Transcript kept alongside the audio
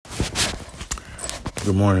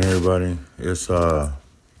Good morning, everybody. It's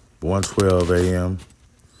 1:12 a.m.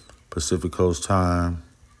 Pacific Coast time,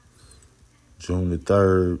 June the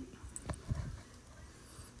 3rd,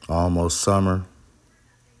 almost summer.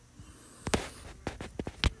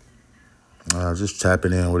 Just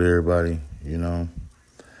tapping in with everybody, I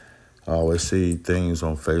always see things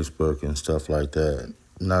on Facebook and stuff like that.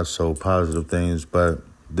 Not so positive things, but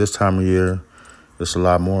this time of year, it's a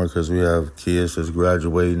lot more because we have kids that's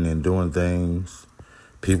graduating and doing things,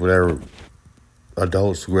 people that are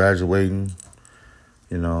adults graduating,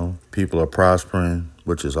 people are prospering,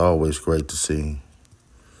 which is always great to see.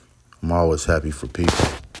 I'm always happy for people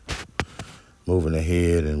moving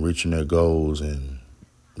ahead and reaching their goals and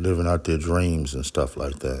living out their dreams and stuff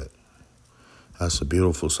like that. That's a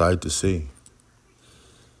beautiful sight to see,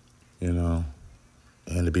 and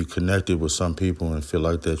to be connected with some people and feel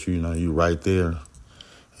like that, you right there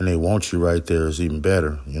and they want you right there is even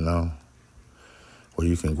better, where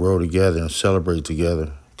you can grow together and celebrate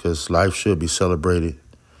together because life should be celebrated.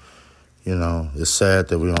 It's sad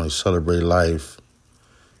that we only celebrate life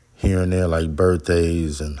here and there like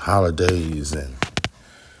birthdays and holidays and,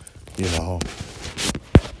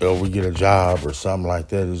 or we get a job or something like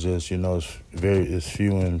that. It's just, it's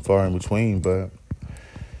few and far in between. But,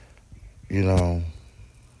 we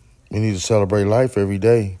need to celebrate life every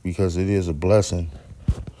day because it is a blessing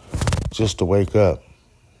just to wake up,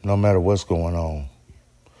 no matter what's going on.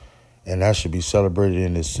 And that should be celebrated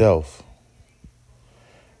in itself.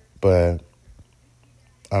 But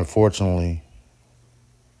unfortunately,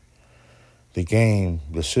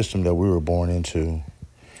 the system that we were born into,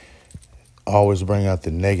 always bring out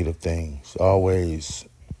the negative things, always,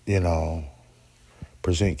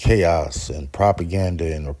 present chaos and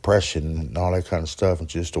propaganda and oppression and all that kind of stuff, and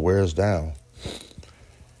just to wear us down.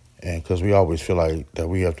 And because we always feel like that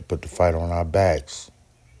we have to put the fight on our backs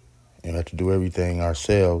and have to do everything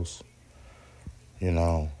ourselves,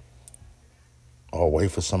 or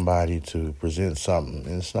wait for somebody to present something.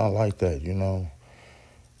 And it's not like that,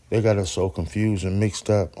 They got us so confused and mixed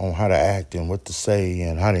up on how to act and what to say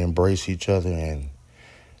and how to embrace each other and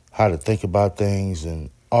how to think about things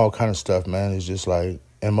and all kind of stuff, man. It's just like,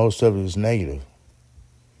 and most of it is negative.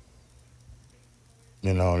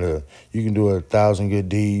 You can do 1,000 good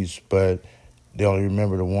deeds, but they only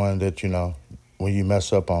remember the one that, when you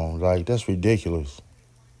mess up on. Like, that's ridiculous.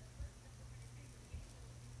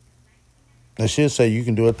 They should say you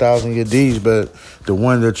can do 1,000 good deeds, but the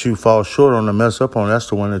one that you fall short on to mess up on, that's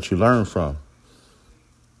the one that you learn from.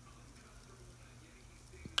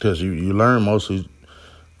 Because you learn mostly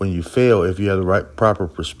when you fail if you have the right proper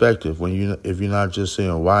perspective. If you're not just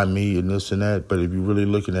saying why me and this and that, but if you're really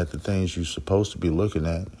looking at the things you're supposed to be looking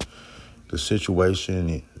at, the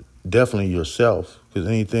situation, definitely yourself. Because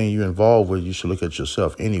anything you're involved with, you should look at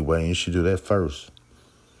yourself anyway, and you should do that first.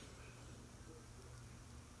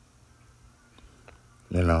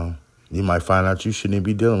 You might find out you shouldn't even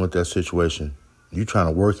be dealing with that situation. You trying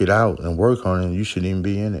to work it out and work on it, and you shouldn't even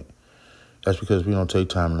be in it. That's because we don't take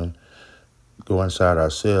time to go inside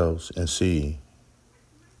ourselves and see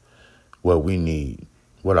what we need,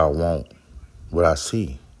 what I want, what I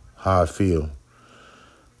see, how I feel.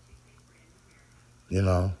 We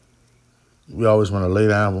always want to lay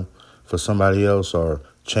down for somebody else or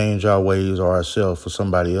change our ways or ourselves for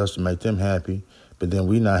somebody else to make them happy. But then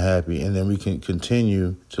we're not happy, and then we can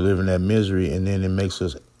continue to live in that misery, and then it makes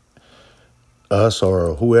us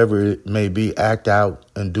or whoever it may be act out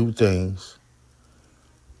and do things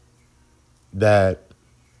that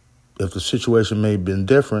if the situation may have been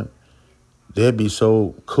different, they'd be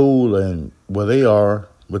so cool and where they are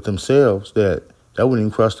with themselves that wouldn't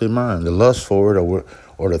even cross their mind. The lust for it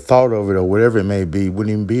or the thought of it or whatever it may be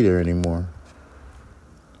wouldn't even be there anymore.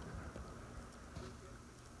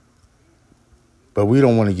 But we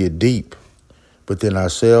don't want to get deep within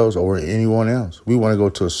ourselves or anyone else. We want to go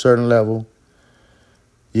to a certain level.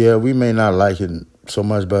 Yeah, we may not like it so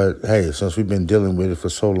much, but hey, since we've been dealing with it for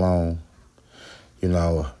so long,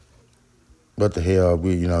 what the hell,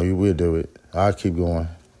 you will do it. I'll keep going.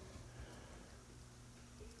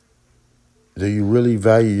 Do you really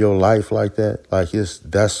value your life like that? Like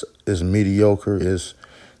that's mediocre,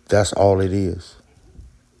 that's all it is.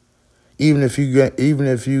 Even if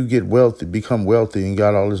you get wealthy, become wealthy and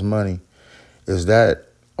got all this money, is that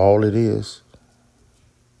all it is?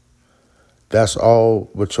 That's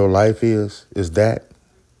all what your life is that?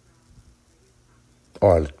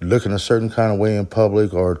 Or looking a certain kind of way in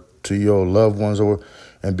public or to your loved ones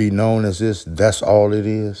and be known as this, that's all it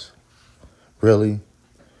is? Really?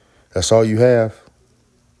 That's all you have?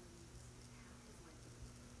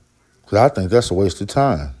 Because I think that's a waste of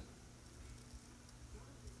time.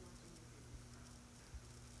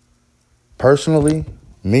 personally,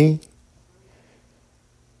 me,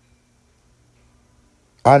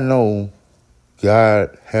 I know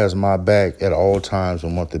God has my back at all times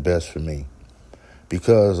and want the best for me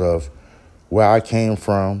because of where I came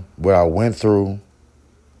from, what I went through,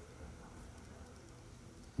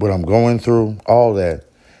 what I'm going through, all that.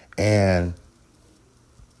 And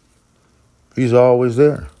he's always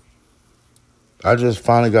there. I just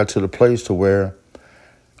finally got to the place to where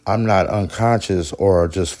I'm not unconscious or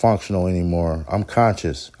just functional anymore. I'm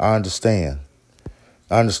conscious. I understand.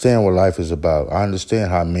 I understand what life is about. I understand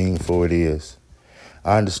how meaningful it is.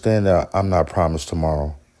 I understand that I'm not promised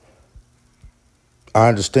tomorrow. I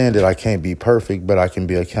understand that I can't be perfect, but I can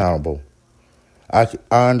be accountable. I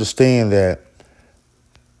understand that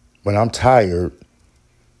when I'm tired,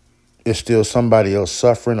 it's still somebody else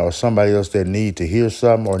suffering or somebody else that need to hear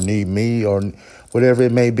something or need me or whatever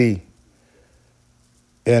it may be.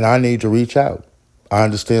 And I need to reach out. I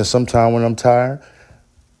understand sometime when I'm tired,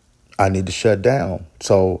 I need to shut down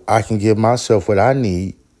so I can give myself what I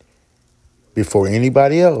need before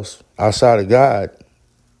anybody else outside of God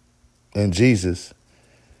and Jesus.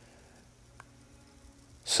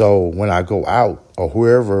 So when I go out or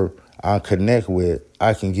whoever I connect with,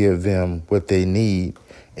 I can give them what they need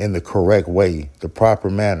in the correct way, the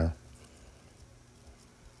proper manner.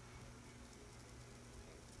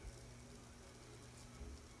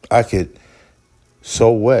 I could,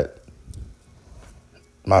 so what?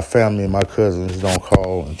 My family and my cousins don't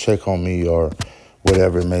call and check on me or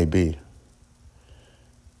whatever it may be.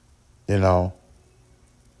 You know?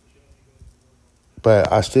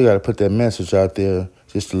 But I still got to put that message out there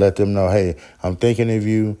just to let them know, hey, I'm thinking of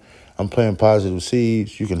you. I'm planting positive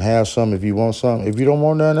seeds. You can have some if you want some. If you don't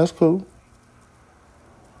want none, that's cool.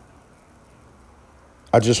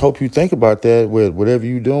 I just hope you think about that with whatever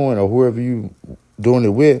you're doing or whoever you doing it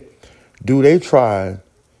with. Do they try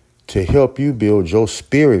to help you build your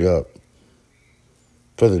spirit up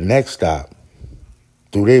for the next stop?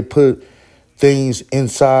 Do they put things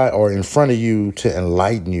inside or in front of you to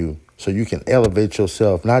enlighten you so you can elevate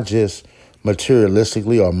yourself, not just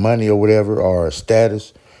materialistically or money or whatever or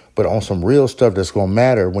status, but on some real stuff that's going to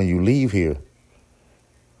matter when you leave here?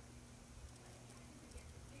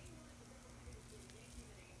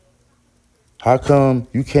 How come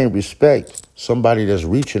you can't respect somebody that's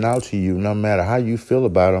reaching out to you no matter how you feel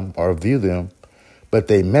about them or view them, but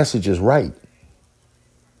their message is right?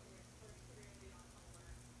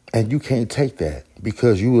 And you can't take that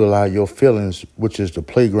because you allow your feelings, which is the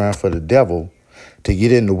playground for the devil, to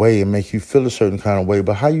get in the way and make you feel a certain kind of way.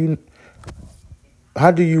 But how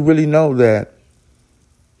do you really know that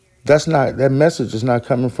that message is not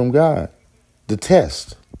coming from God? The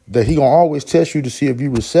test that he gonna always test you to see if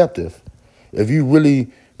you're receptive, if you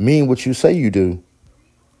really mean what you say you do.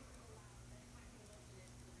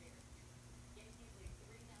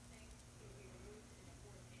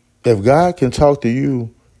 If God can talk to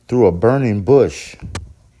you through a burning bush,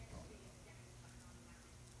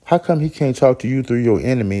 how come he can't talk to you through your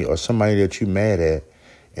enemy or somebody that you mad at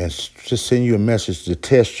and just send you a message to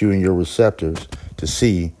test you and your receptors to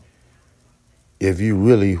see if you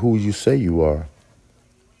really who you say you are?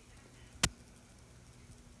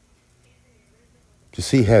 To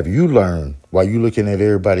see, have you learned while you looking at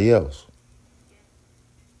everybody else?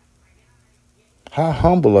 How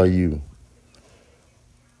humble are you?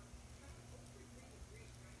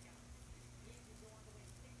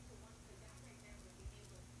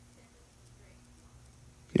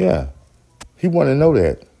 Yeah, he want to know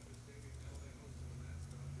that.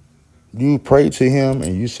 You pray to him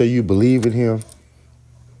and you say you believe in him.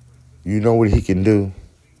 You know what he can do.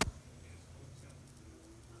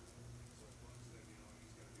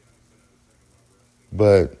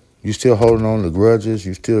 But you still holding on to grudges.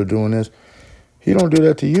 You still doing this. He don't do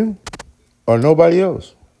that to you or nobody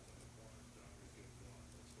else.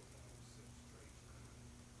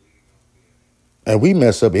 And we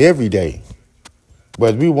mess up every day.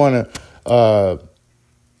 Whether we want to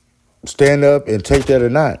stand up and take that or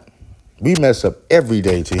not, we mess up every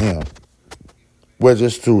day to him. Whether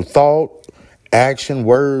it's through thought, action,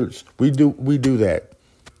 words, we do that.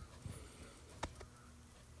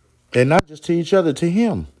 And not just to each other, to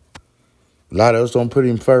him. A lot of us don't put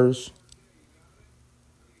him first.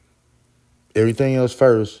 Everything else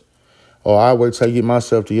first. Oh, I wait till I get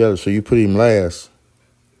myself together, so you put him last.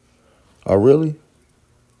 Oh, really?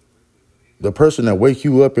 The person that wake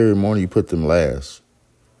you up every morning, you put them last.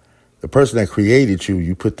 The person that created you,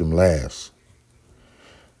 you put them last.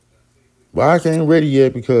 Well, I ain't ready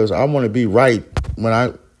yet because I want to be right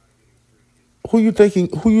when who you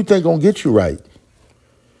think gonna get you right?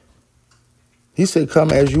 He said,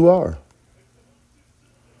 come as you are.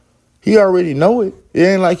 He already know it. It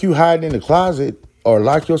ain't like you hiding in the closet or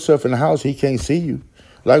lock yourself in the house. He can't see you.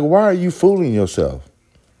 Like, why are you fooling yourself?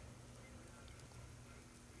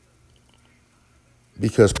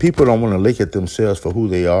 Because people don't want to look at themselves for who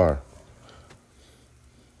they are.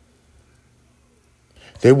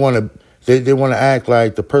 They want to act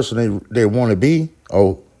like the person they want to be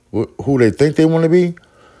or who they think they want to be.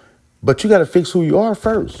 But you got to fix who you are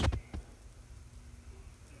first.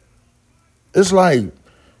 It's like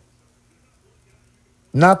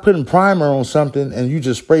not putting primer on something and you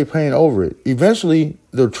just spray paint over it. Eventually,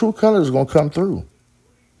 the true color is going to come through.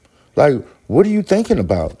 Like, what are you thinking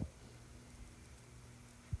about?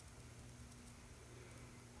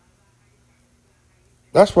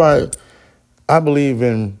 That's why I believe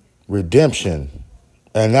in redemption.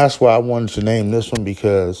 And that's why I wanted to name this one,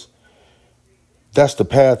 because that's the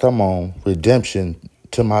path I'm on. Redemption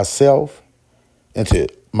to myself and to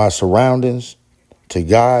my surroundings, to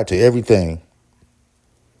God, to everything.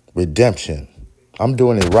 Redemption. I'm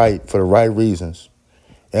doing it right for the right reasons.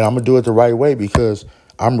 And I'm going to do it the right way because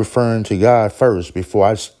I'm referring to God first before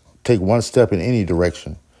I take one step in any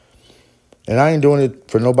direction. And I ain't doing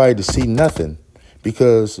it for nobody to see nothing,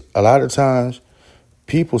 because a lot of times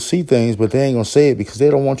people see things, but they ain't going to say it because they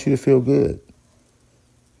don't want you to feel good.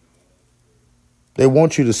 They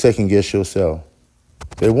want you to second guess yourself.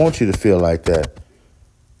 They want you to feel like that.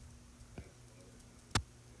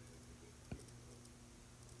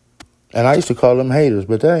 And I used to call them haters,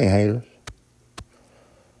 but they ain't haters.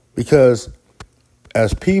 Because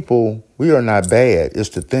as people, we are not bad. It's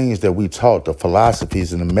the things that we taught, the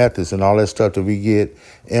philosophies and the methods and all that stuff that we get,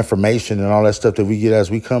 information and all that stuff that we get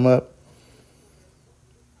as we come up.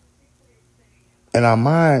 In our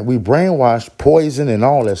mind, we brainwash, poison, and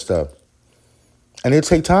all that stuff. And it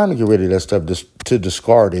take time to get rid of that stuff, to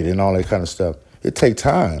discard it and all that kind of stuff. It take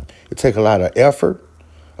time. It take a lot of effort,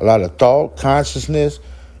 a lot of thought, consciousness.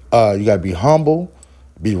 You got to be humble,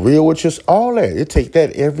 be real with yourself, all that. It take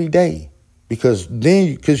that every day. Because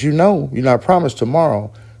you know you're not promised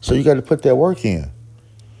tomorrow, so you got to put that work in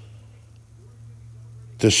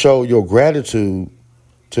to show your gratitude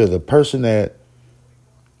to the person that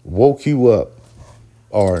woke you up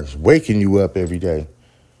or is waking you up every day.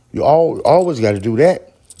 You always got to do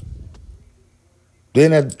that.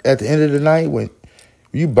 Then at the end of the night, when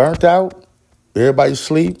you burnt out, everybody's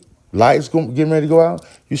asleep, lights getting ready to go out,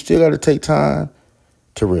 you still got to take time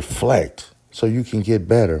to reflect so you can get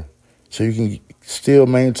better. So you can still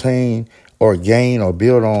maintain or gain or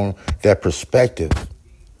build on that perspective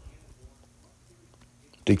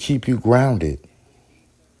to keep you grounded,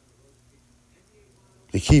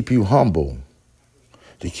 to keep you humble,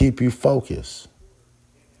 to keep you focused,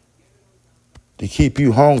 to keep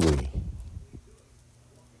you hungry.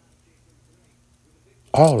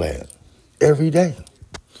 All that every day.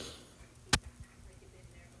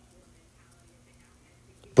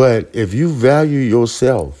 But if you value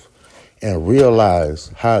yourself and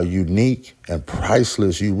realize how unique and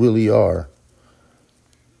priceless you really are,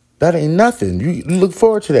 that ain't nothing. You look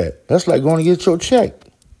forward to that. That's like going to get your check.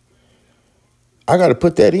 I got to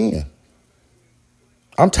put that in.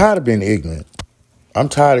 I'm tired of being ignorant. I'm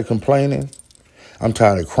tired of complaining. I'm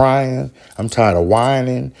tired of crying. I'm tired of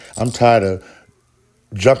whining. I'm tired of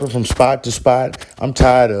jumping from spot to spot. I'm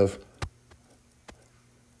tired of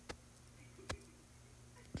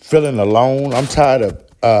feeling alone. I'm tired of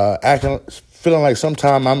feeling like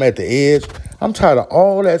sometimes I'm at the edge. I'm tired of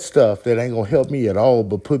all that stuff that ain't going to help me at all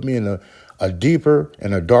but put me in a deeper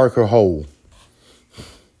and a darker hole.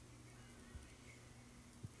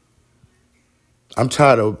 I'm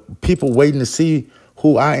tired of people waiting to see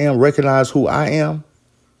who I am, recognize who I am,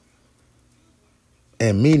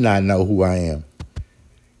 and me not know who I am.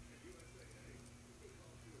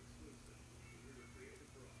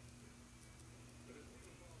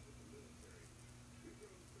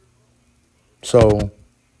 So,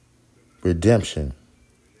 redemption.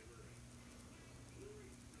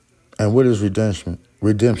 And what is redemption?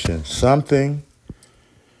 Redemption, something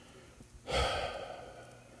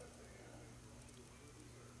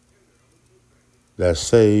that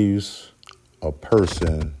saves a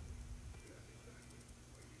person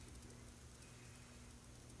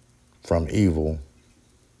from evil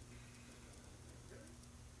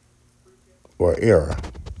or error.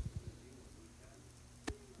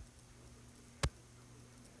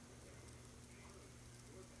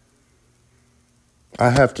 I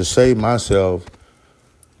have to save myself,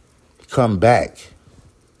 come back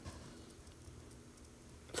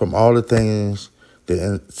from all the things,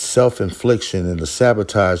 the self-infliction and the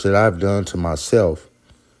sabotage that I've done to myself.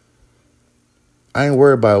 I ain't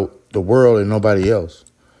worried about the world and nobody else,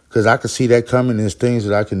 Because I can see that coming. There's things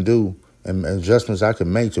that I can do and adjustments I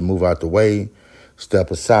can make to move out the way,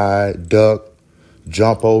 step aside, duck,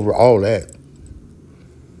 jump over, all that.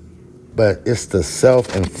 But it's the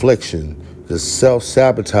self-infliction, the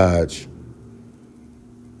self-sabotage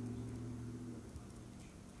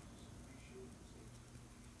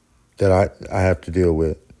that I have to deal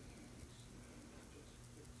with.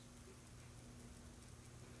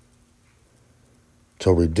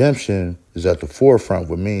 So redemption is at the forefront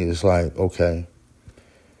with me. It's like, okay,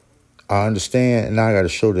 I understand, and now I got to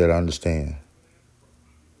show that I understand.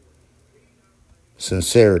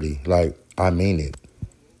 Sincerity, like I mean it.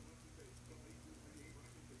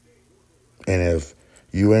 And if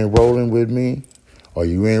you ain't rolling with me, or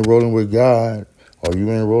you ain't rolling with God, or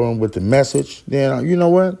you ain't rolling with the message, then you know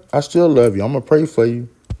what? I still love you. I'm going to pray for you.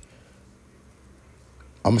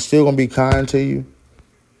 I'm still going to be kind to you.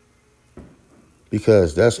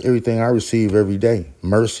 Because that's everything I receive every day.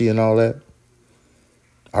 Mercy and all that.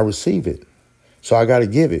 I receive it. So I got to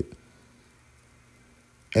give it.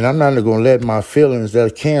 And I'm not going to let my feelings,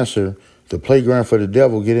 that cancer, the playground for the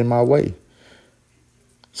devil, get in my way.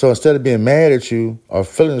 So instead of being mad at you or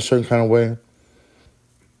feeling a certain kind of way,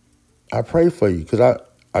 I pray for you. Because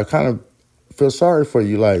I kind of feel sorry for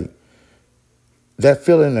you. Like, that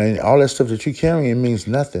feeling and all that stuff that you carrying means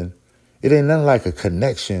nothing. It ain't nothing like a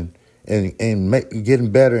connection and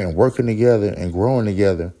getting better and working together and growing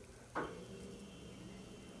together.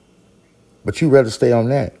 But you rather stay on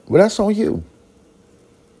that. Well, that's on you.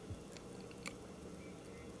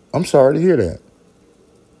 I'm sorry to hear that.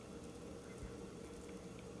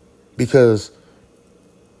 Because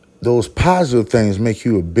those positive things make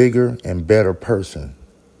you a bigger and better person.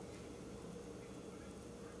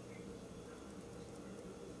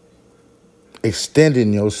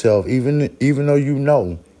 Extending yourself, even though you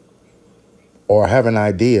know or have an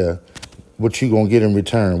idea what you're going to get in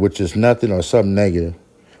return, which is nothing or something negative.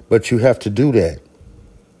 But you have to do that.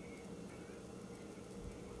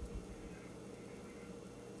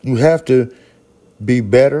 You have to be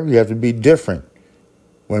better. You have to be different.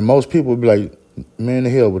 When most people be like, man, the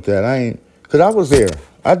hell with that. Because I was there.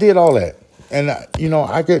 I did all that. And,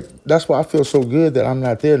 that's why I feel so good that I'm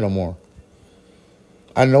not there no more.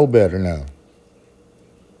 I know better now.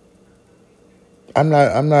 I'm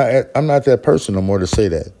not that person no more to say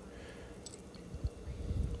that.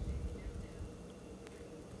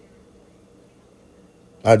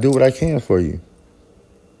 I do what I can for you.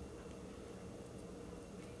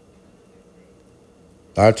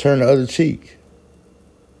 I turn the other cheek.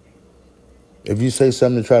 If you say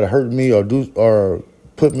something to try to hurt me or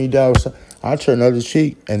put me down, I turn the other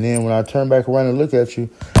cheek. And then when I turn back around and look at you,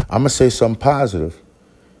 I'm going to say something positive.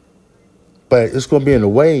 But it's going to be in a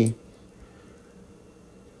way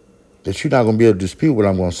that you're not going to be able to dispute what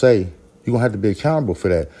I'm going to say. You're going to have to be accountable for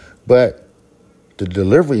that. But the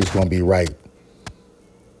delivery is going to be right.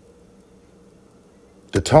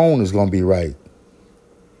 The tone is going to be right.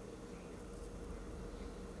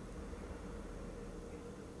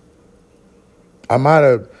 I'm out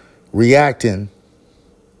of reacting.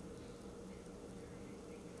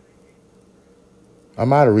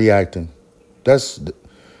 That's,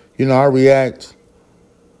 I react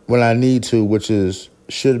when I need to, which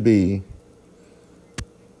should be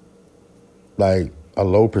like a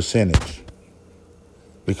low percentage,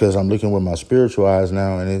 because I'm looking with my spiritual eyes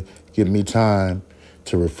now, and it gives me time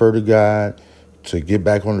to refer to God, to get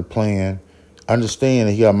back on the plan, understand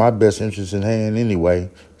that he got my best interest in hand anyway.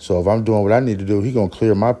 So if I'm doing what I need to do, he going to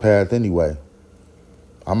clear my path anyway.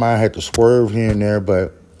 I might have to swerve here and there,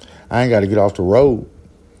 but I ain't got to get off the road.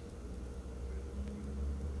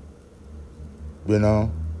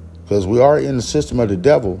 Because we are in the system of the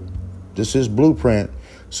devil. This is blueprint.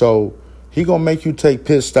 So he going to make you take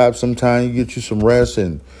pit stops sometime. You get you some rest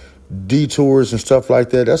and detours and stuff like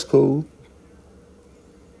that. That's cool.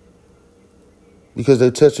 Because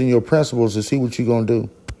they're testing your principles to see what you're going to do.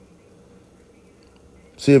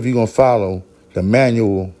 See if you're going to follow the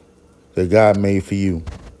manual that God made for you.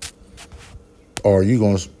 Or you're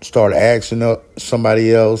going to start asking up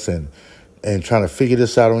somebody else and trying to figure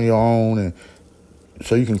this out on your own, and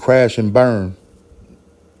so you can crash and burn.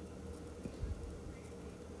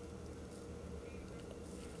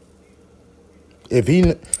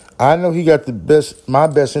 I know he got my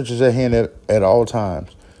best interest at hand at all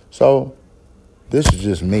times. So this is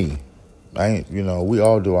just me. We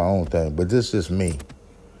all do our own thing, but this is me.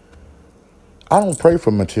 I don't pray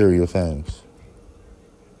for material things.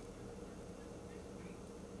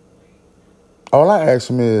 All I ask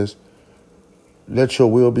him is, let your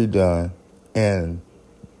will be done and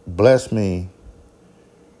bless me.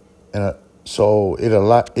 And so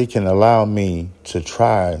it can allow me to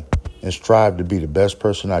try and strive to be the best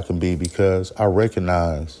person I can be, because I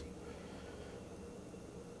recognize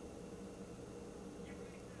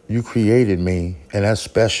you created me, and that's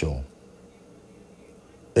special.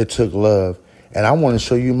 It took love. And I want to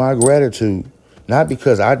show you my gratitude, not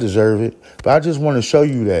because I deserve it, but I just want to show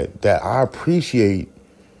you that I appreciate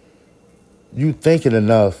you thinking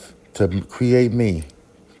enough to create me,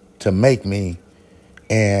 to make me,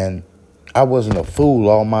 and I wasn't a fool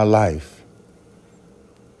all my life.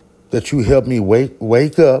 That you helped me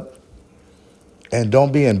wake up and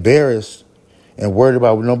don't be embarrassed and worried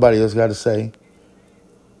about what nobody else got to say.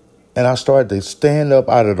 And I started to stand up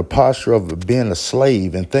out of the posture of being a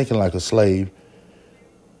slave and thinking like a slave,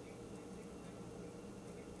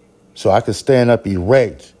 so I could stand up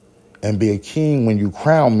erect and be a king. When you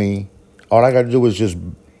crown me, all I got to do is just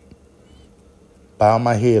bow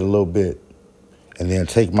my head a little bit and then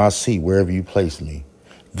take my seat wherever you place me.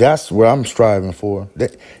 That's what I'm striving for.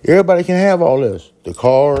 Everybody can have all this. The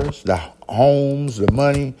cars, the homes, the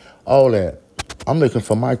money, all that. I'm looking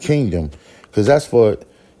for my kingdom, because that's for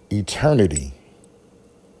eternity.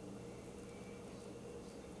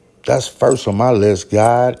 That's first on my list,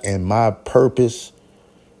 God and my purpose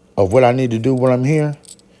of what I need to do when I'm here.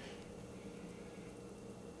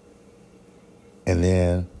 And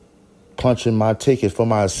then punching my ticket for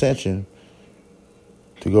my ascension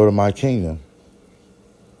to go to my kingdom.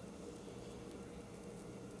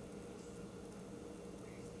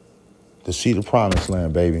 To see the promised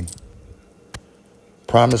land, baby.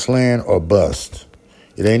 Promised land or bust.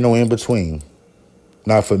 It ain't no in between.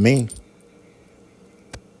 Not for me.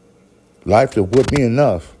 Life have whipped me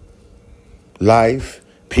enough. Life,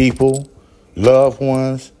 people, loved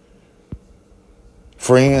ones,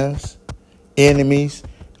 friends, enemies.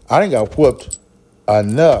 I done got whooped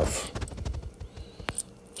enough.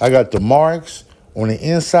 I got the marks on the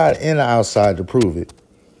inside and the outside to prove it.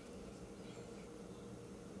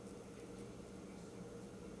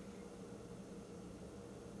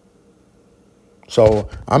 So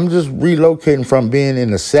I'm just relocating from being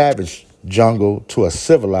in a savage jungle to a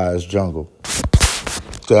civilized jungle.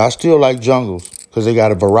 So I still like jungles because they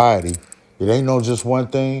got a variety. It ain't no just one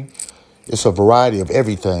thing. It's a variety of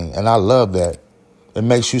everything. And I love that. It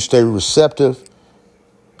makes you stay receptive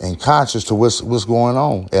and conscious to what's going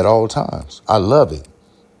on at all times. I love it.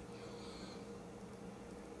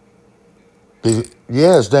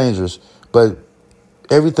 Yeah, it's dangerous, but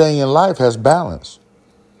everything in life has balance.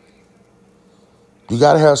 You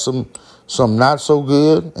got to have some not so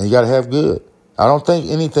good, and you got to have good. I don't think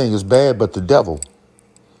anything is bad but the devil.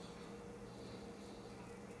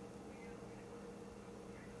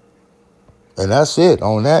 And that's it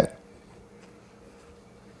on that.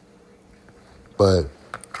 But,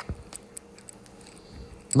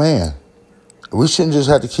 man, we shouldn't just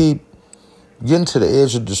have to keep getting to the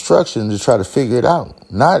edge of destruction to try to figure it out.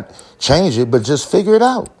 Not change it, but just figure it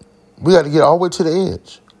out. We got to get all the way to the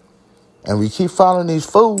edge. And we keep following these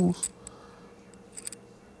fools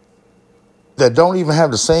that don't even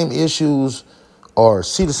have the same issues or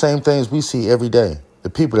see the same things we see every day.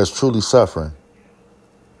 The people that's truly suffering.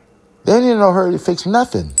 They ain't in no hurry to fix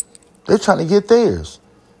nothing. They're trying to get theirs.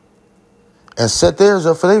 And set theirs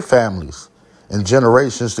up for their families and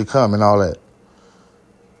generations to come and all that.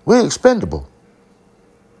 We're expendable.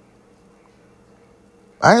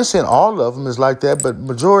 I ain't saying all of them is like that, but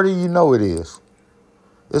majority, you know it is.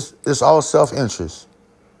 It's all self-interest.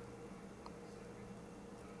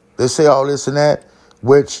 They say all this and that,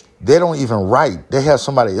 which they don't even write. They have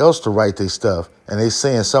somebody else to write their stuff, and they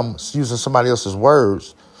saying using somebody else's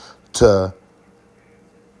words to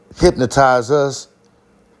hypnotize us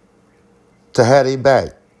to have their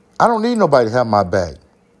back. I don't need nobody to have my back.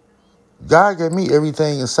 God gave me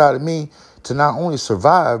everything inside of me to not only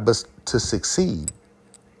survive, but to succeed.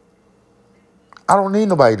 I don't need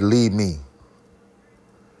nobody to lead me.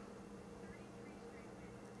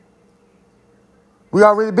 We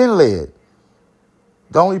already been led.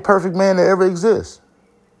 The only perfect man that ever exists.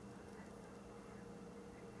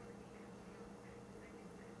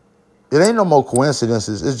 It ain't no more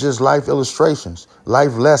coincidences. It's just life illustrations,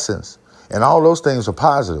 life lessons. And all those things are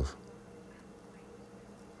positive.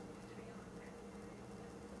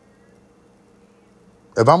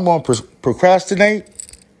 If I'm going to procrastinate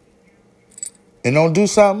and don't do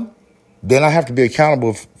something, then I have to be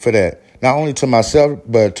accountable for that. Not only to myself,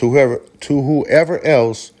 but to whoever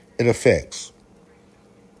else it affects.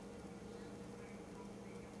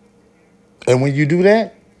 And when you do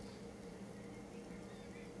that,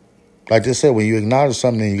 like I said, when you acknowledge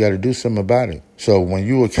something, you got to do something about it. So when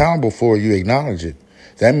you're accountable for it, you acknowledge it.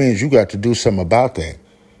 That means you got to do something about that.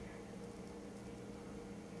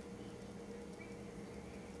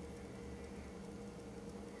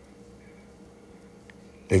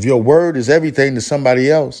 If your word is everything to somebody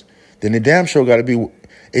else, then it damn sure got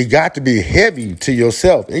to be heavy to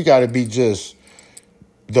yourself. It got to be just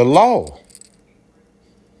the law.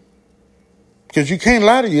 Because you can't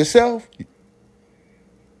lie to yourself.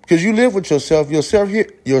 Because you live with yourself.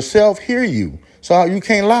 Yourself hear you. So you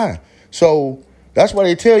can't lie. So that's why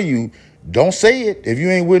they tell you, don't say it if you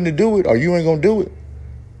ain't willing to do it or you ain't going to do it.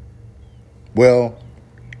 Well,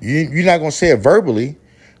 you're not going to say it verbally,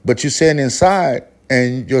 but you're saying inside,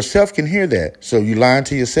 and yourself can hear that. So you lying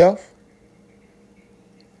to yourself?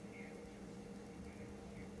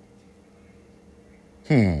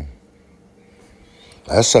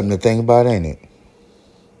 That's something to think about, ain't it?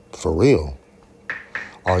 For real.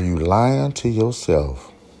 Are you lying to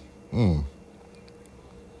yourself?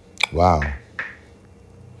 Wow.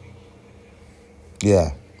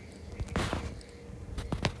 Yeah.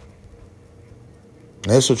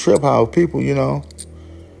 It's a trip how people,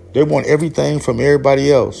 they want everything from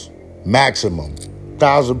everybody else. Maximum.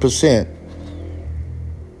 1,000%.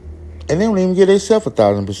 And they don't even give themselves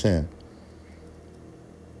 1,000%.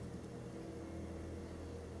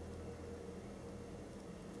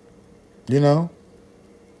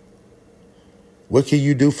 What can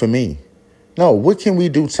you do for me? No, what can we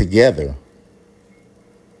do together?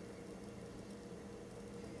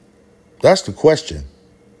 That's the question.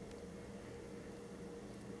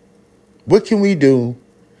 What can we do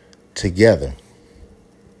together?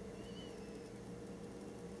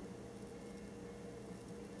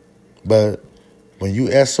 But when you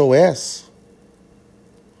SOS,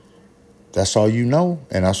 that's all you know,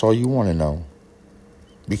 and that's all you want to know.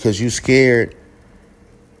 Because you're scared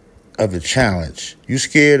of the challenge. You're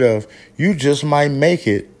scared of you just might make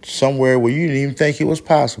it somewhere where you didn't even think it was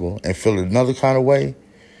possible and feel another kind of way.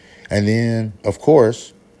 And then, of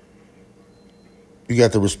course, you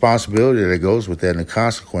got the responsibility that goes with that and the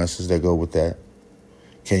consequences that go with that.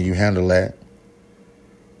 Can you handle that?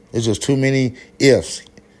 There's just too many ifs.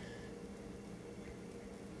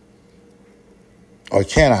 Or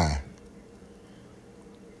can I?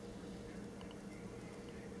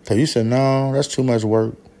 So you said, no, that's too much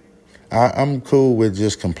work. I'm cool with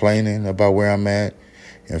just complaining about where I'm at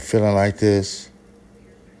and feeling like this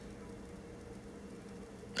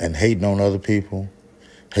and hating on other people,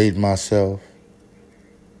 hating myself,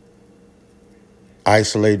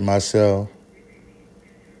 isolating myself,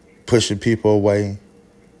 pushing people away,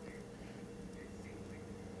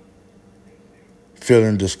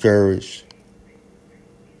 feeling discouraged,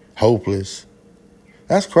 hopeless.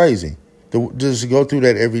 That's crazy to just go through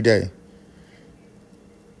that every day.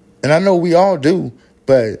 And I know we all do,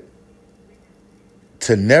 but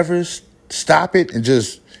to never stop it and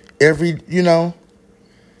just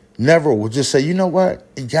never will just say, you know what?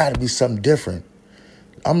 It got to be something different.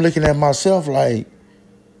 I'm looking at myself like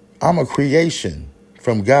I'm a creation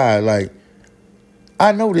from God. Like,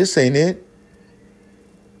 I know this ain't it.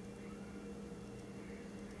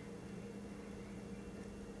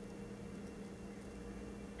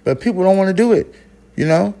 But people don't want to do it.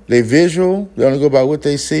 They visual. They only go by what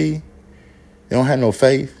they see. They don't have no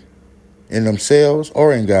faith in themselves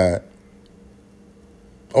or in God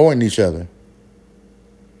or in each other.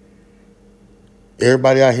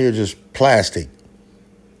 Everybody out here just plastic.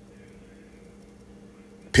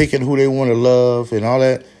 Picking who they want to love and all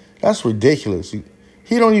that. That's ridiculous. God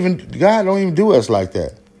don't even do us like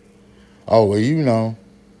that. Oh, well, you know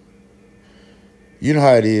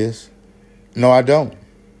how it is. No, I don't.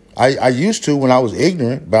 I used to when I was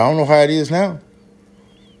ignorant, but I don't know how it is now.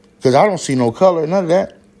 Because I don't see no color, none of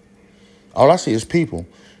that. All I see is people.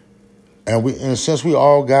 And since we are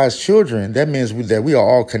all God's children, that means that we are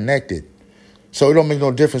all connected. So it don't make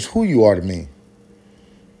no difference who you are to me.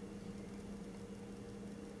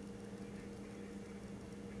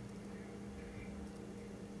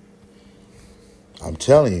 I'm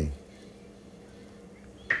telling you.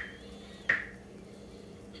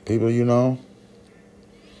 People,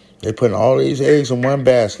 they putting all these eggs in one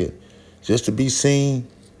basket just to be seen,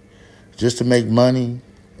 just to make money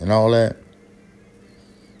and all that.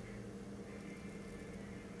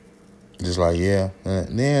 Just like, yeah.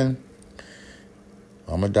 And then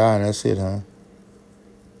I'm going to die and that's it, huh?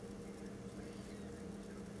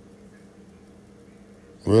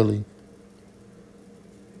 Really?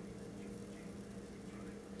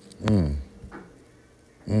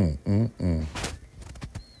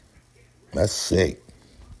 That's sick.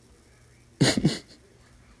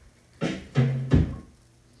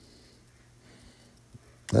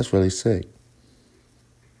 That's really sick.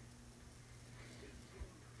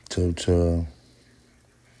 To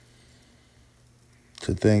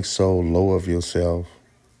think so low of yourself,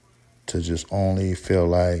 to just only feel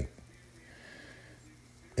like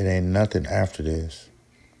It ain't nothing after this.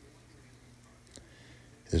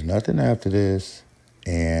 There's nothing after this.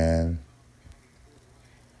 And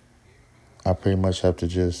I pretty much have to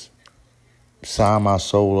just sign my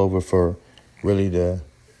soul over for really to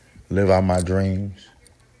live out my dreams.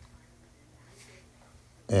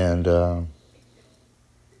 And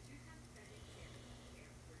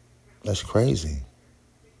that's crazy.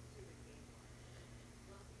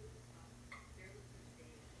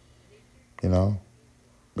 You know,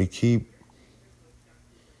 we keep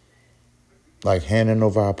like handing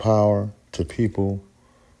over our power to people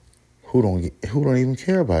who don't even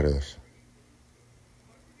care about us.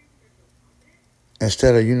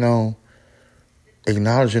 Instead of,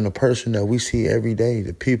 acknowledging the person that we see every day,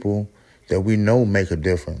 the people that we know make a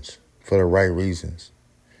difference for the right reasons.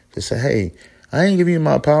 To say, hey, I ain't giving you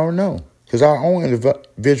my power, no. Because our own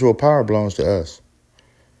individual power belongs to us.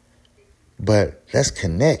 But let's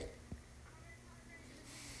connect.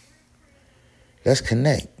 Let's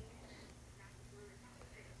connect.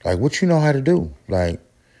 Like, what you know how to do? Like,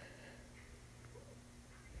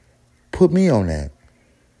 put me on that.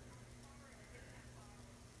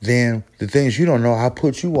 Then the things you don't know, I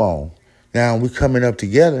put you on. Now we coming up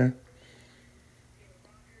together.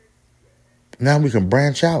 Now we can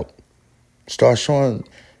branch out. Start showing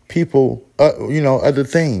people, other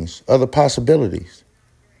things, other possibilities.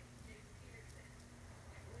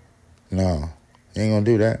 No, you ain't gonna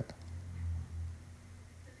do that.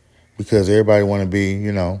 Because everybody want to be,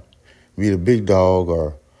 be the big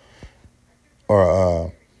dog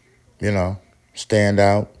or stand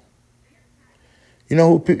out. You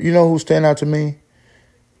know who stand out to me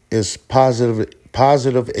is positive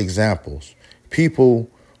examples. People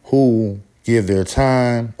who give their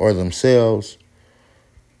time or themselves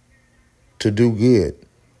to do good.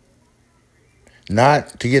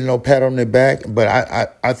 Not to get no pat on their back, but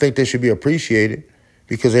I think they should be appreciated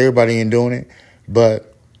because everybody ain't doing it.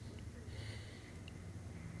 But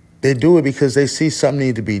they do it because they see something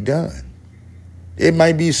need to be done. It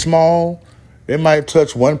might be small. It might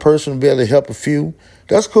touch one person, be able to help a few.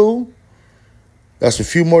 That's cool. That's a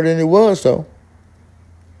few more than it was, though.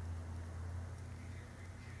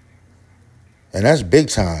 And that's big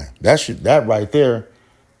time. That right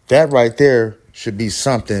there should be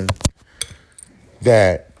something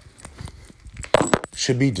that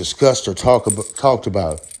should be discussed or talked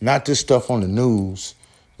about. Not this stuff on the news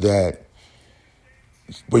that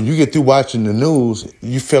when you get through watching the news,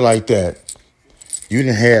 you feel like that you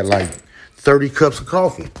done had like 30 cups of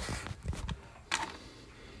coffee.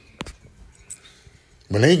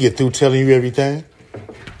 When they get through telling you everything,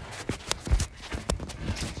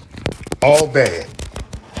 all bad.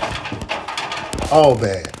 All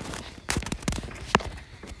bad.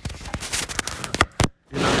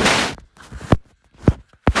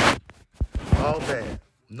 All bad.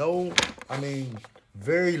 No,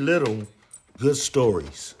 very little good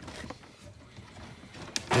stories.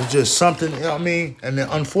 It's just something, and then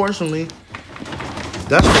unfortunately,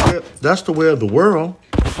 that's the way of the world.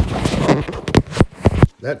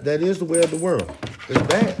 That is the way of the world. It's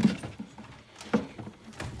bad.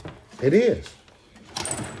 It is.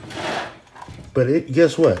 But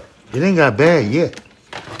guess what? It ain't got bad yet.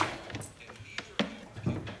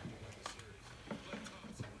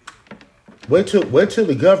 Wait till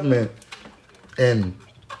the government and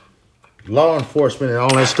law enforcement and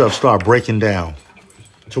all that stuff start breaking down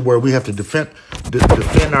to where we have to defend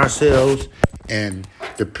ourselves and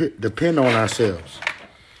depend on ourselves.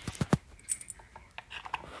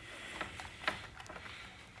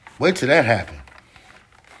 Wait till that happens.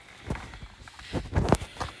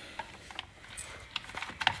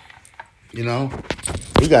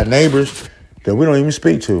 We got neighbors that we don't even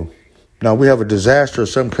speak to. Now we have a disaster or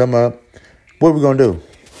something come up. What are we going to do?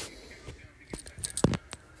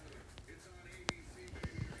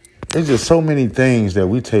 There's just so many things that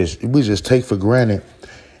we just take for granted.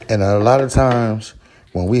 And a lot of times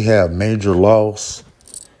when we have major loss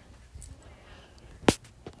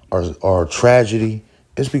or tragedy,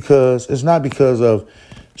 it's not because of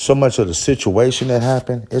so much of the situation that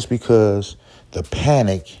happened. It's because the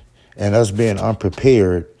panic and us being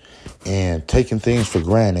unprepared and taking things for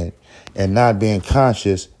granted and not being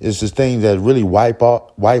conscious is the thing that really wipe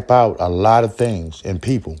out a lot of things in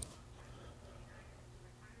people.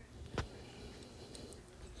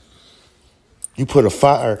 You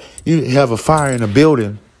have a fire in a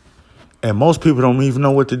building, and most people don't even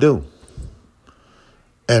know what to do.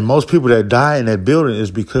 And most people that die in that building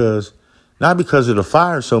is not because of the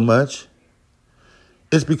fire so much.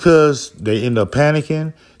 It's because they end up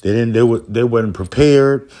panicking. They weren't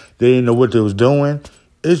prepared. They didn't know what they was doing.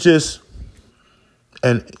 It's just,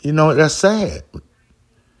 and that's sad.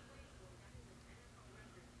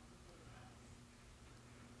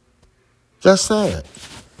 That's sad.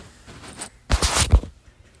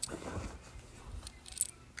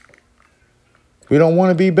 We don't want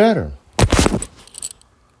to be better.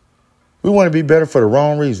 We want to be better for the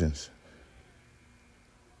wrong reasons.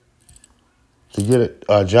 To get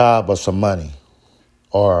a job or some money,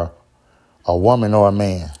 or a woman or a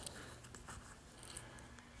man.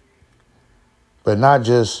 But not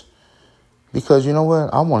just because, you know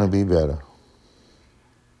what? I want to be better.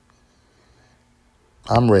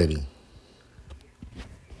 I'm ready.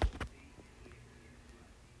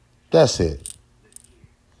 That's it.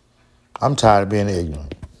 I'm tired of being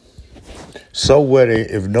ignorant. So what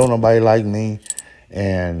if nobody like me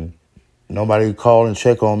and nobody call and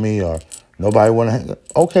check on me, or nobody want to hang?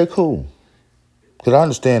 Okay, cool. Because I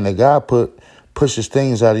understand that God pushes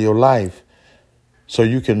things out of your life so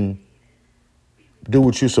you can do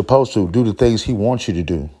what you're supposed to, do the things he wants you to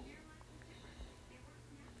do.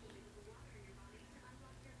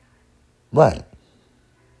 Right.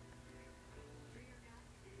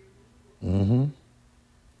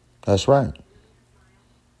 That's right.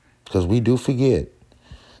 Because we do forget.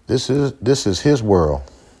 This is his world,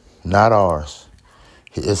 not ours.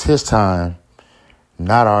 It's his time,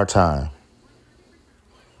 not our time.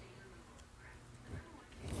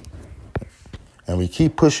 And we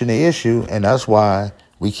keep pushing the issue, and that's why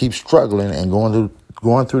we keep struggling and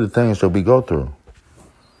going through the things that we go through.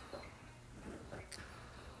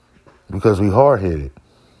 Because we hard-headed.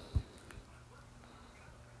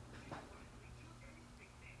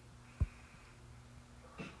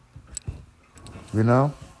 You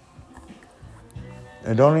know?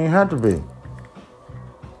 It don't even have to be.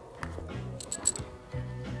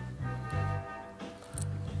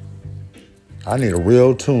 I need a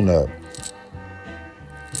real tune-up.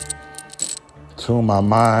 Tune my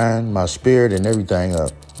mind, my spirit, and everything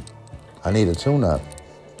up. I need a tune-up.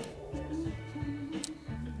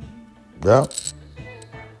 Yep.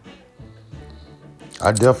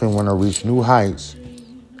 I definitely want to reach new heights.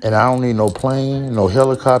 And I don't need no plane, no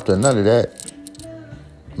helicopter, none of that.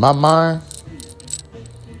 My mind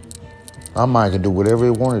can do whatever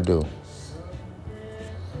it want to do.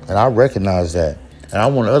 And I recognize that. And I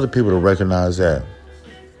want other people to recognize that.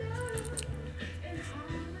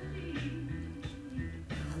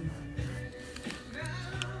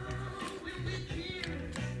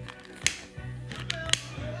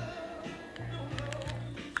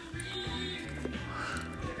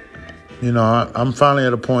 You know, I'm finally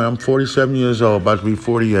at a point. I'm 47 years old, about to be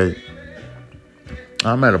 48.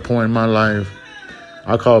 I'm at a point in my life,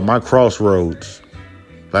 I call it my crossroads.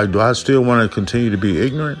 Like, do I still want to continue to be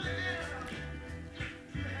ignorant?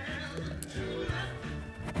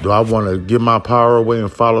 Do I want to give my power away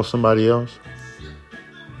and follow somebody else?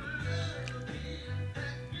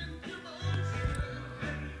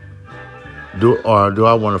 Or do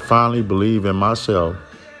I want to finally believe in myself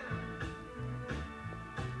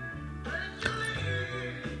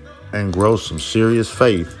and grow some serious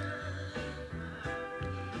faith?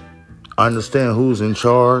 Understand who's in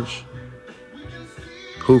charge,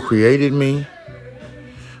 who created me,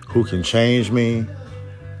 who can change me,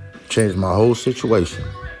 change my whole situation,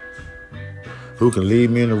 who can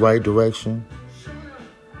lead me in the right direction,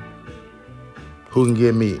 who can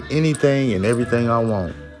give me anything and everything I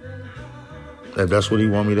want, if that's what he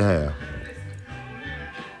want me to have.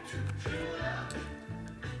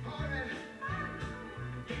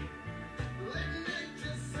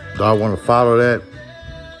 Do I want to follow that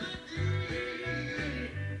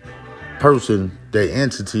person, that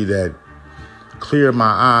entity that cleared my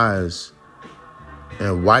eyes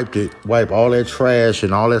and wipe all that trash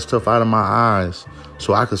and all that stuff out of my eyes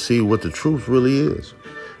so I could see what the truth really is,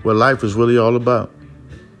 what life is really all about?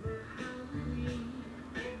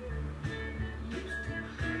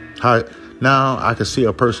 Now I can see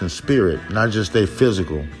a person's spirit, not just their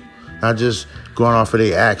physical, not just going off of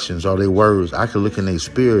their actions or their words. I can look in their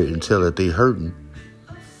spirit and tell that they're hurting.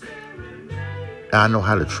 And I know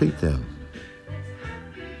how to treat them.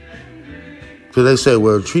 Because they say,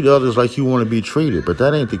 well, treat others like you want to be treated. But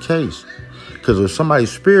that ain't the case. Because if somebody's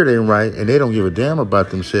spirit ain't right and they don't give a damn about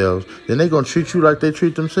themselves, then they're going to treat you like they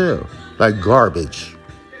treat themselves. Like garbage.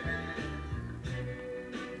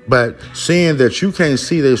 But seeing that you can't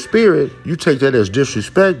see their spirit, you take that as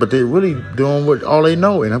disrespect, but they're really doing what all they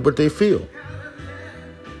know and what they feel.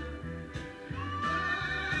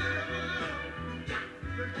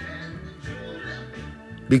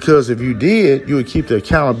 Because if you did, you would keep the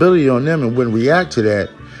accountability on them and wouldn't react to that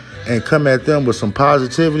and come at them with some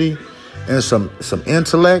positivity and some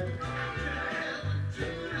intellect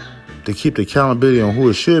to keep the accountability on who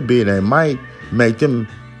it should be, and it might make them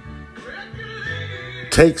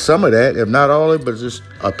take some of that, if not all of it, but just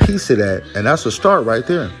a piece of that. And that's a start right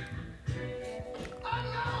there.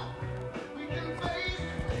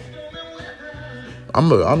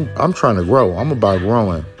 I'm trying to grow. I'm about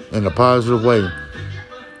growing in a positive way.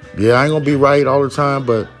 Yeah, I ain't gonna be right all the time,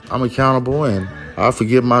 but I'm accountable and I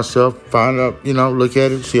forgive myself, find out, look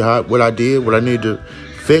at it, see what I did, what I need to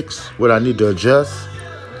fix, what I need to adjust.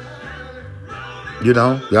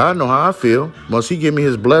 God know how I feel. Once he give me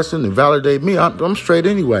his blessing and validate me, I'm straight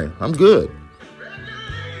anyway. I'm good.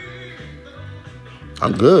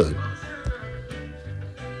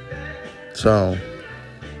 So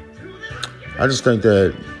I just think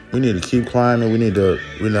that we need to keep climbing. We need to,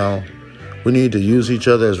 we need to use each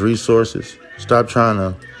other as resources. Stop trying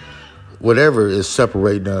to, whatever is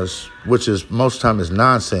separating us, which is most of the time is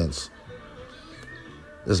nonsense.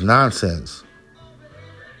 It's nonsense.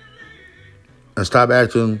 And stop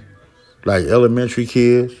acting like elementary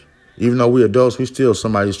kids. Even though we're adults, we still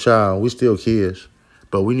somebody's child. We still kids.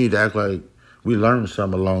 But we need to act like we learned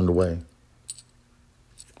something along the way.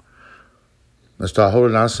 And start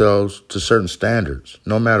holding ourselves to certain standards,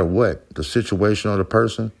 no matter what, the situation or the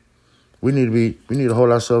person. We need to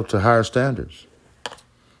hold ourselves to higher standards.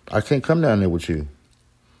 I can't come down there with you.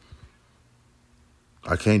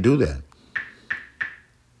 I can't do that.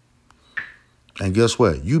 And guess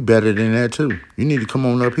what? You better than that too. You need to come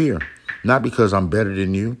on up here. Not because I'm better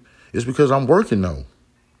than you. It's because I'm working though.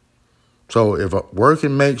 So if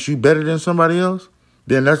working makes you better than somebody else,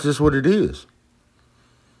 then that's just what it is.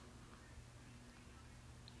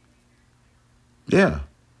 Yeah.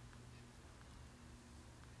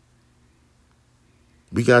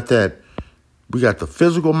 We got the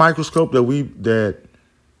physical microscope that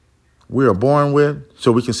we are born with,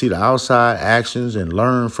 so we can see the outside actions and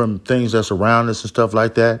learn from things that's around us and stuff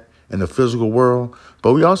like that in the physical world.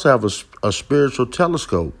 But we also have a spiritual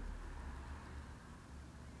telescope,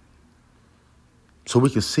 so we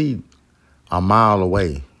can see a mile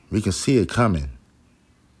away. We can see it coming.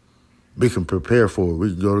 We can prepare for it. We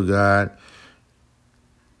can go to God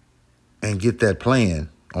and get that plan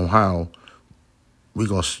on how we're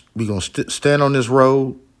gonna stand on this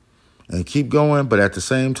road and keep going, but at the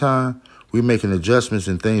same time, we're making adjustments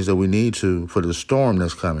and things that we need to for the storm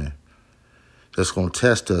that's coming. That's going to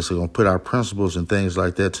test us. It's going to put our principles and things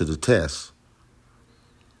like that to the test.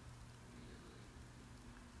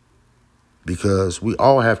 Because we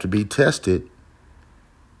all have to be tested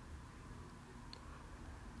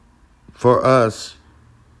for us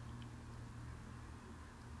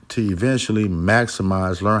to eventually learn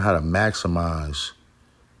how to maximize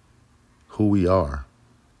who we are.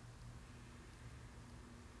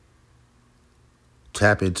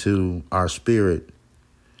 Tap into our spirit.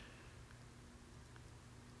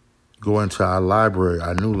 Go into our library,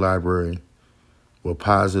 our new library, with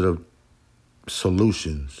positive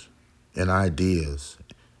solutions and ideas.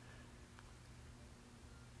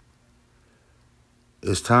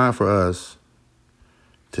 It's time for us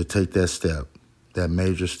to take that step, that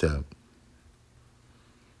major step.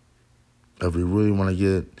 If we really want to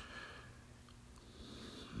get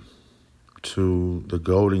to the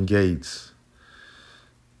golden gates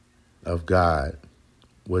of God,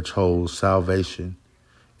 which holds salvation,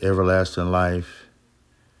 everlasting life,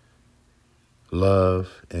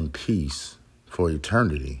 love, and peace for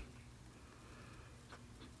eternity,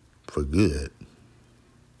 for good.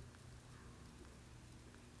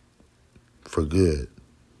 For good.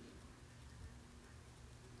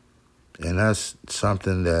 And that's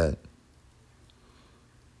something that,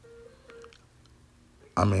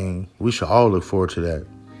 we should all look forward to that.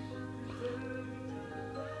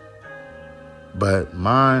 But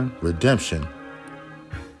mine, redemption.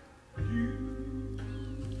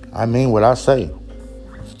 I mean what I say.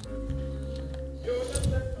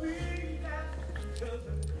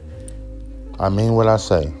 I mean what I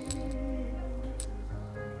say.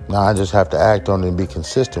 Now I just have to act on it and be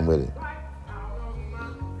consistent with it.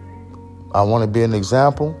 I want to be an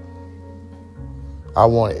example. I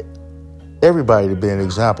want everybody to be an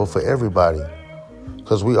example for everybody,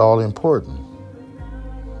 because we all important.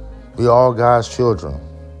 We all God's children.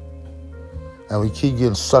 And we keep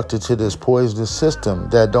getting sucked into this poisonous system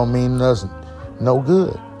that don't mean us no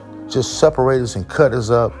good. Just separate us and cut us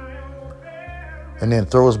up and then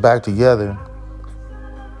throw us back together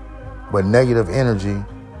with negative energy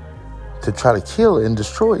to try to kill and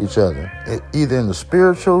destroy each other, either in the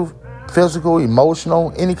spiritual, physical,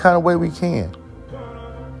 emotional, any kind of way we can.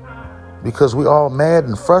 Because we all mad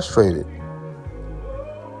and frustrated.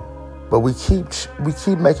 But we keep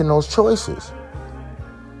making those choices.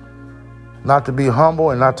 Not to be humble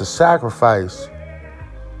and not to sacrifice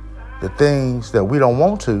the things that we don't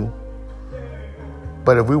want to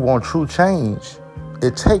But if we want true change,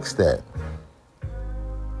 it takes that.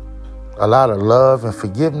 A lot of love and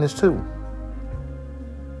forgiveness too.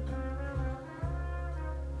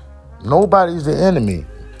 Nobody's the enemy.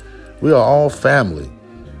 We are all family.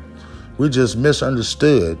 We just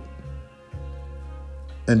misunderstood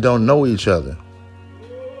and don't know each other.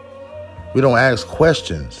 We don't ask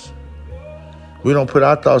questions. We don't put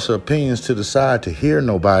our thoughts or opinions to the side to hear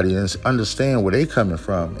nobody and understand where they coming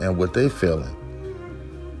from and what they feeling.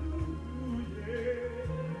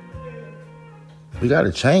 We got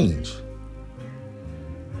to change.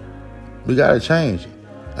 We got to change.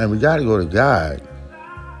 And we got to go to God,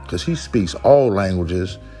 because he speaks all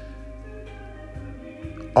languages.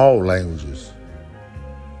 All languages.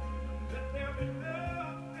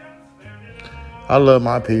 I love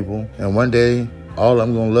my people, and one day all of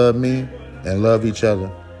them gonna love me and love each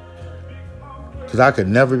other. Because I could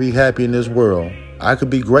never be happy in this world. I could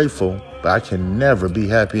be grateful, but I can never be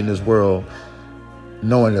happy in this world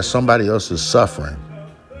knowing that somebody else is suffering.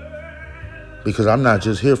 Because I'm not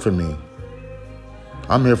just here for me.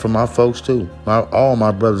 I'm here for my folks too. All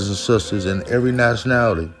my brothers and sisters in every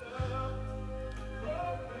nationality.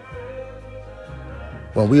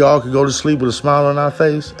 When we all could go to sleep with a smile on our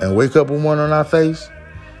face and wake up with one on our face,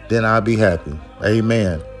 then I'll be happy.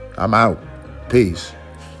 Amen. I'm out. Peace.